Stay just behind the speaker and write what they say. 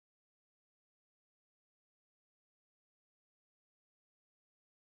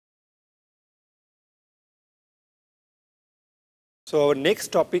So our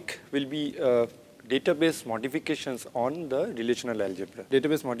next topic will be database modifications on the relational algebra.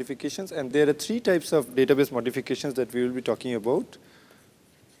 Database modifications, and there are three types of database modifications that we will be talking about: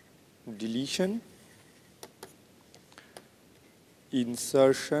 deletion,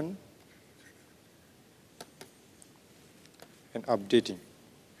 insertion, and updating.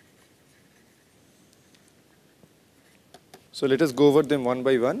 So let us go over them one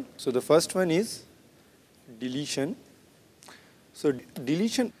by one. So the first one is deletion. So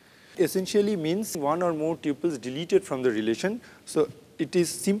deletion essentially means one or more tuples deleted from the relation. So it is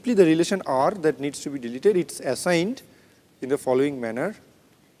simply the relation R that needs to be deleted. It's assigned in the following manner.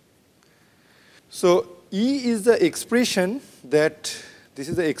 So E is the expression that, this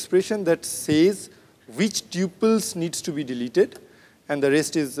is the expression that says which tuples needs to be deleted, and the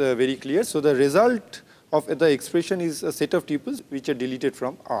rest is very clear. So the result of the expression is a set of tuples which are deleted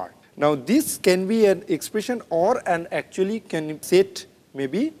from R. Now this can be an expression or an actually set may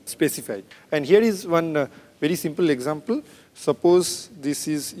be specified. And here is one very simple example. Suppose this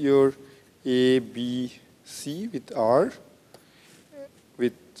is your A, B, C with R,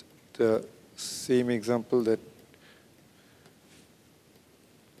 with the same example that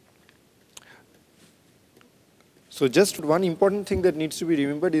so just one important thing that needs to be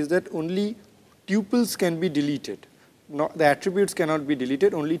remembered is that only tuples can be deleted. The attributes cannot be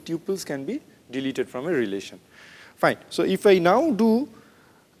deleted, only tuples can be deleted from a relation. Fine. So if I now do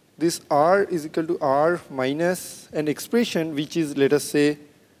this R is equal to R minus an expression which is, let us say,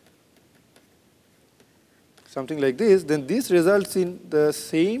 something like this, then this results in the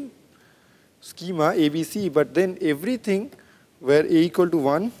same schema ABC, but then everything where A equal to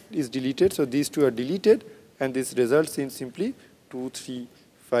 1 is deleted, so these two are deleted, and this results in simply 2, 3,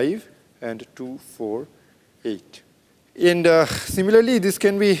 5 and 2, 4, 8. And similarly, this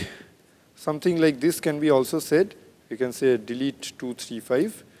can be something like this can be also said. You can say delete 2, 3,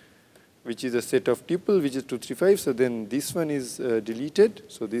 5, which is a set of tuple which is 2, 3, 5. So then this one is deleted.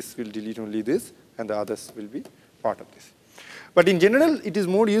 So this will delete only this, and the others will be part of this. But in general, it is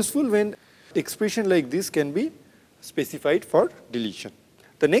more useful when expression like this can be specified for deletion.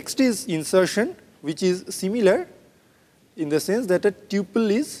 The next is insertion, which is similar in the sense that a tuple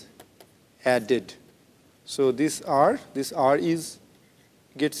is added. So this R is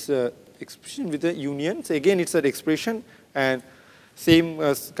gets expression with a union. So again, it's an expression, and same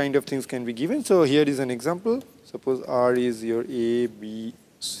kind of things can be given. So here is an example. Suppose R is your A, B,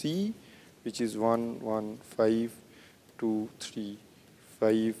 C, which is 1, 1, 5, 2, 3,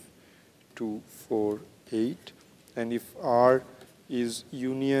 5, 2, 4, 8. And if R is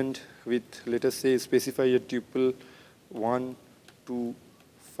unioned with, let us say, specify a tuple 1, 2,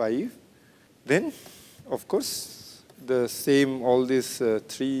 5, then of course the same, all these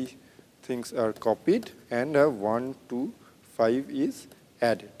three things are copied, and 1, 2, 5 is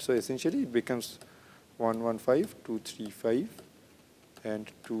added. So essentially it becomes 1, 1, 5, 2, 3, 5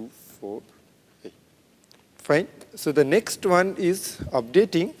 and 2, 4, 8. Fine. So the next one is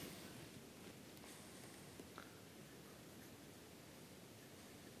updating.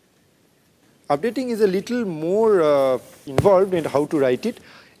 Updating is a little more involved in how to write it.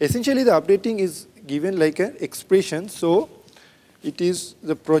 Essentially, the updating is given like an expression. So it is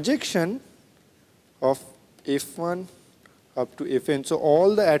the projection of F1 up to Fn. So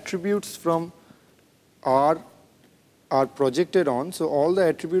all the attributes from R are projected on. So all the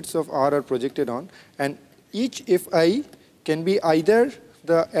attributes of R are projected on, and each Fi can be either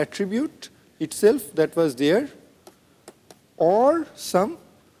the attribute itself that was there or some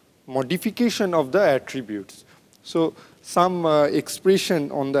modification of the attributes. So some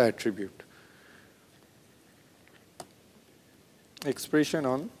expression on the attribute. Expression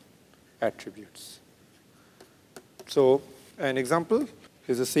on attributes. So an example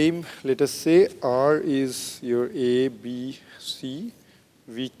is the same. Let us say R is your A, B, C,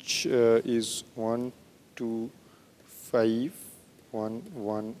 which is 1, 2, 5, 1,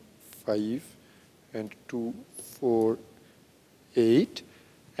 1, 5, and 2, 4, 8.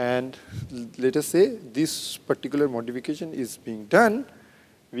 And let us say this particular modification is being done,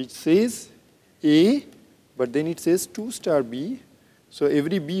 which says A, but then it says 2 star B. So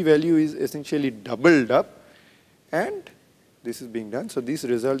every B value is essentially doubled up, and this is being done. So this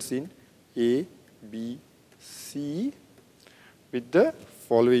results in A, B, C with the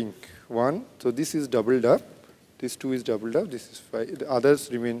following one. So this is doubled up, this 2 is doubled up, this is 5. The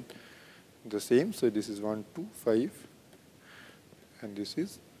others remain the same. So this is 1, 2, 5, and this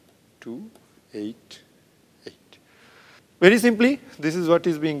is 2, 8, 8. Very simply, this is what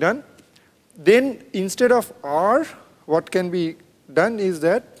is being done. Then instead of R, what can be done is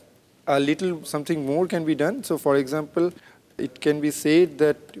that a little something more can be done. So for example, it can be said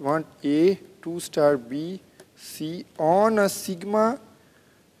that you want A 2 star B C on a sigma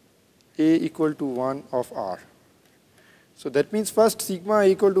A equal to 1 of R. So that means first sigma A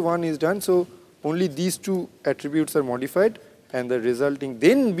equal to 1 is done, so only these two attributes are modified and the resulting,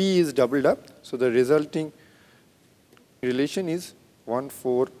 then B is doubled up, so the resulting relation is 1,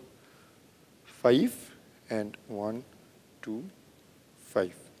 4, 5 and 1, 2,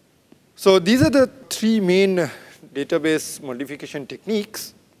 5. So these are the three main database modification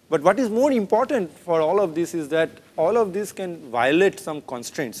techniques. But what is more important for all of this is that all of this can violate some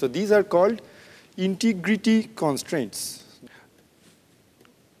constraints. So these are called integrity constraints.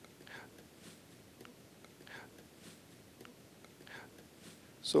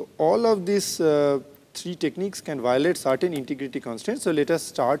 So all of these three techniques can violate certain integrity constraints. So let us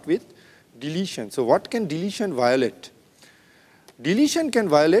start with deletion. So what can deletion violate? Deletion can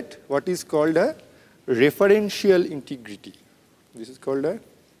violate what is called a referential integrity. This is called a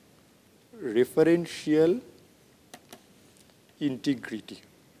referential integrity.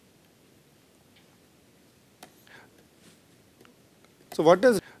 So what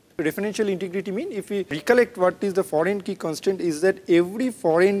does referential integrity mean? If we recollect what is the foreign key constraint, is that every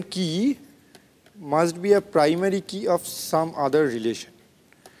foreign key must be a primary key of some other relation.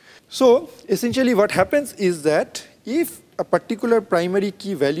 So essentially what happens is that if a particular primary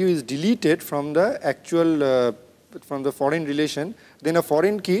key value is deleted from the actual from the foreign relation, then a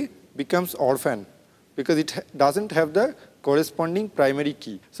foreign key becomes orphan because it doesn't have the corresponding primary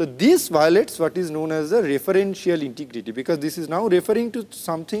key. So this violates what is known as the referential integrity, because this is now referring to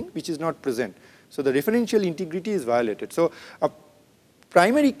something which is not present. So the referential integrity is violated. So a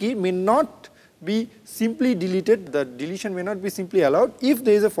primary key may not be simply deleted, the deletion may not be simply allowed if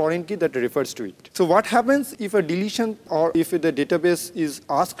there is a foreign key that refers to it. So what happens if a deletion, or if the database is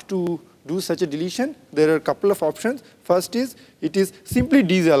asked to do such a deletion? There are a couple of options. First is, it is simply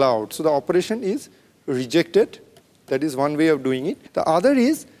disallowed. So the operation is rejected. That is one way of doing it. The other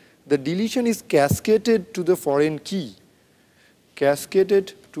is, the deletion is cascaded to the foreign key.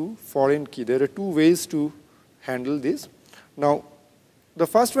 Cascaded to foreign key. There are two ways to handle this. Now, the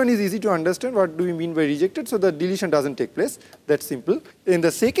first one is easy to understand. What do we mean by rejected? So the deletion doesn't take place. That's simple. In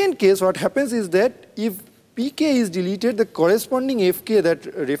the second case, what happens is that if pk is deleted, the corresponding fk that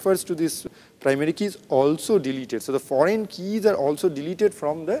refers to this primary key is also deleted. So the foreign keys are also deleted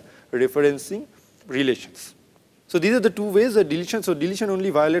from the referencing relations. So these are the two ways of deletion. So deletion only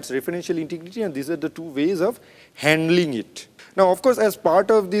violates referential integrity, and these are the two ways of handling it. Now, of course, as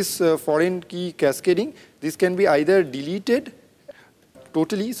part of this foreign key cascading, this can be either deleted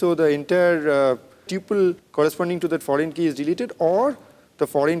totally, so the entire tuple corresponding to that foreign key is deleted, or the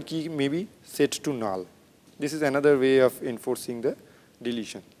foreign key may be set to null. This is another way of enforcing the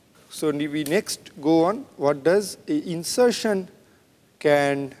deletion. So we next go on, what does insertion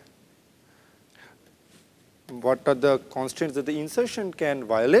can, what are the constraints that the insertion can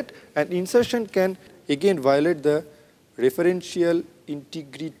violate? And insertion can again violate the referential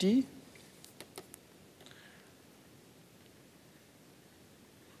integrity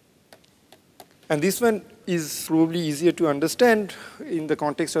and this one is probably easier to understand in the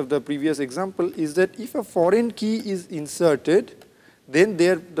context of the previous example, is that if a foreign key is inserted, then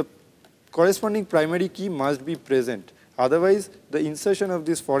the corresponding primary key must be present. Otherwise, the insertion of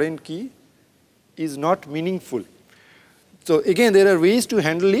this foreign key is not meaningful. So again, there are ways to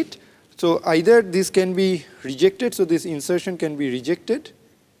handle it. So either this can be rejected, so this insertion can be rejected,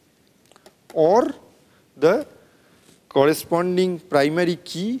 or the corresponding primary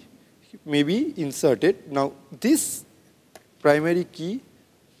key may be inserted. Now this primary key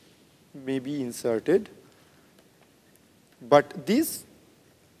may be inserted, but this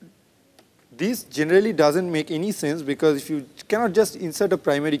generally doesn't make any sense, because if you cannot just insert a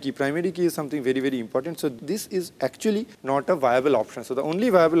primary key is something very, very important. So this is actually not a viable option. So the only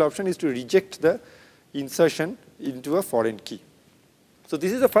viable option is to reject the insertion into a foreign key. So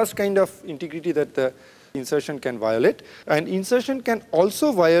this is the first kind of integrity that the insertion can violate. And insertion can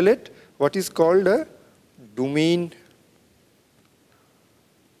also violate what is called a domain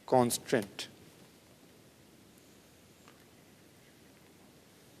constraint.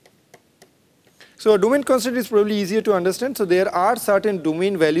 So a domain constraint is probably easier to understand. So there are certain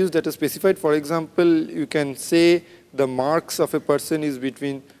domain values that are specified. For example, you can say the marks of a person is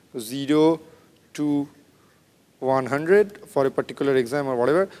between 0 to 100 for a particular exam or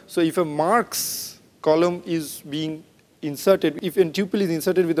whatever. So if a marks column is being inserted, if a tuple is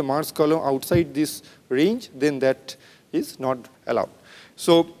inserted with the marks column outside this range, then that is not allowed.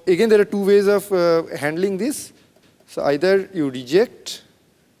 So again, there are two ways of handling this. So either you reject,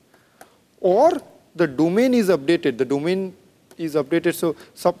 or the domain is updated. The domain is updated. So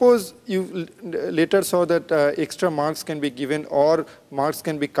suppose you later saw that extra marks can be given or marks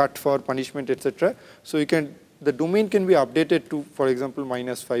can be cut for punishment, etc. So you can, the domain can be updated to, for example,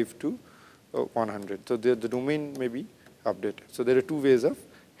 -5 to 100. So the domain may be updated. So there are two ways of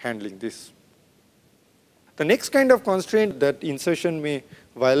handling this. The next kind of constraint that insertion may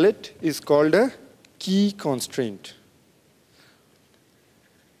violate is called a key constraint.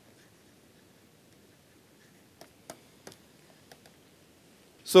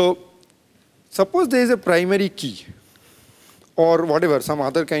 So suppose there is a primary key or whatever, some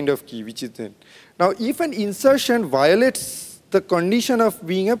other kind of key which is there. Now if an insertion violates the condition of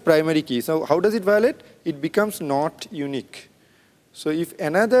being a primary key, so how does it violate? It becomes not unique. So if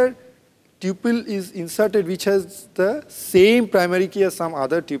another tuple is inserted which has the same primary key as some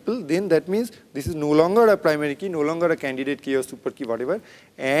other tuple, then that means this is no longer a primary key, no longer a candidate key or super key, whatever,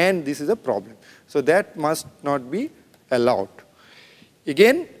 and this is a problem. So that must not be allowed.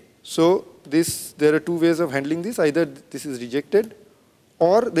 Again, so there are two ways of handling this. Either this is rejected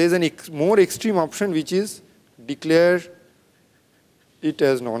or there is an more extreme option which is declare it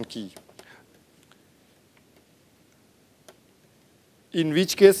as non-key. In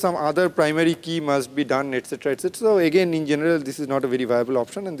which case some other primary key must be done, etc., etc. So again, in general, this is not a very viable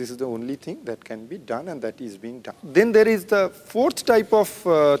option, and this is the only thing that can be done, and that is being done. Then there is the fourth type of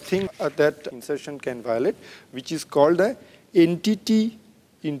thing that insertion can violate, which is called the entity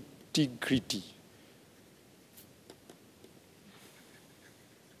integrity.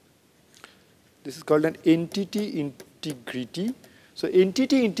 This is called an entity integrity. So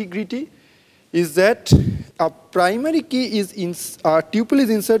entity integrity is that a primary key is a tuple is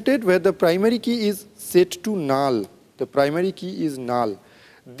inserted where the primary key is set to null. The primary key is null.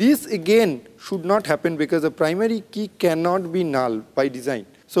 This again should not happen because the primary key cannot be null by design.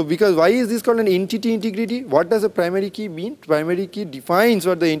 So because why is this called an entity integrity? What does a primary key mean? Primary key defines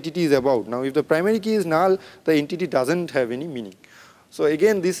what the entity is about. Now if the primary key is null, the entity doesn't have any meaning. So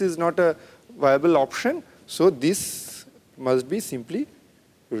again, this is not a viable option. So this must be simply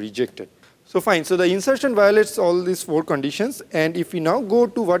rejected. So fine, so the insertion violates all these four conditions, and if we now go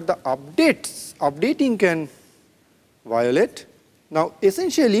to what the updating can violate. Now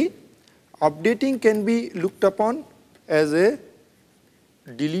essentially, updating can be looked upon as a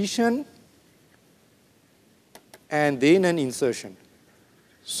deletion and then an insertion.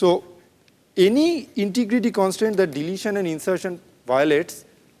 So any integrity constraint that deletion and insertion violates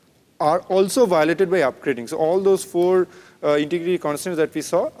are also violated by upgrading. So all those four integrity constraints that we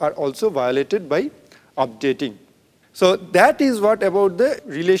saw are also violated by updating. So that is what about the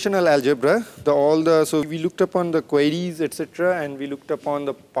relational algebra. So we looked upon the queries, etc., and we looked upon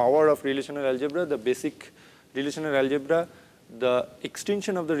the power of relational algebra, the basic relational algebra, the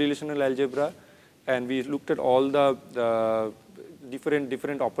extension of the relational algebra, and we looked at all the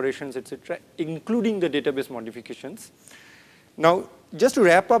different operations, etc., including the database modifications. Now, just to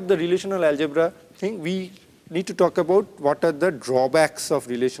wrap up the relational algebra thing, we need to talk about what are the drawbacks of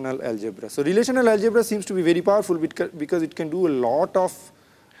relational algebra. So relational algebra seems to be very powerful because it can do a lot of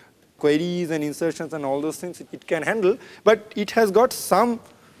queries and insertions and all those things it can handle, but it has got some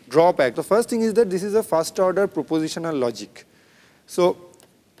drawback. The first thing is that this is a first order propositional logic. So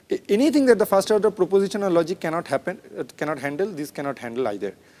anything that the first order propositional logic cannot handle, this cannot handle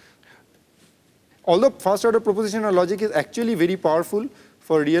either. Although first order propositional logic is actually very powerful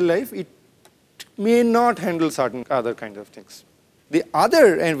for real life, it may not handle certain other kinds of things. The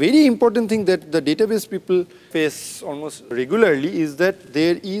other and very important thing that the database people face almost regularly is that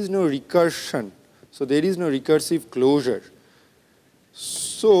there is no recursion. So there is no recursive closure.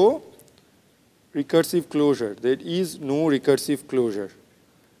 So recursive closure, there is no recursive closure.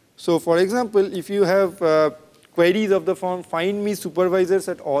 So for example, if you have queries of the form, find me supervisors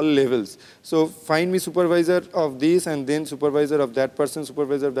at all levels. So find me supervisor of this and then supervisor of that person,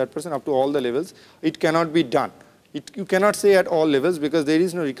 supervisor of that person, up to all the levels. It cannot be done. You cannot say at all levels because there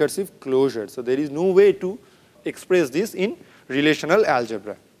is no recursive closure. So there is no way to express this in relational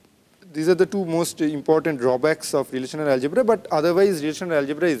algebra. These are the two most important drawbacks of relational algebra, but otherwise relational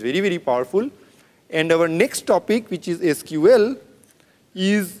algebra is very, very powerful. And our next topic, which is SQL,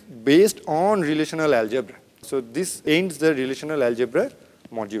 is based on relational algebra. So this ends the relational algebra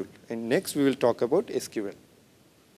module, and next we will talk about SQL.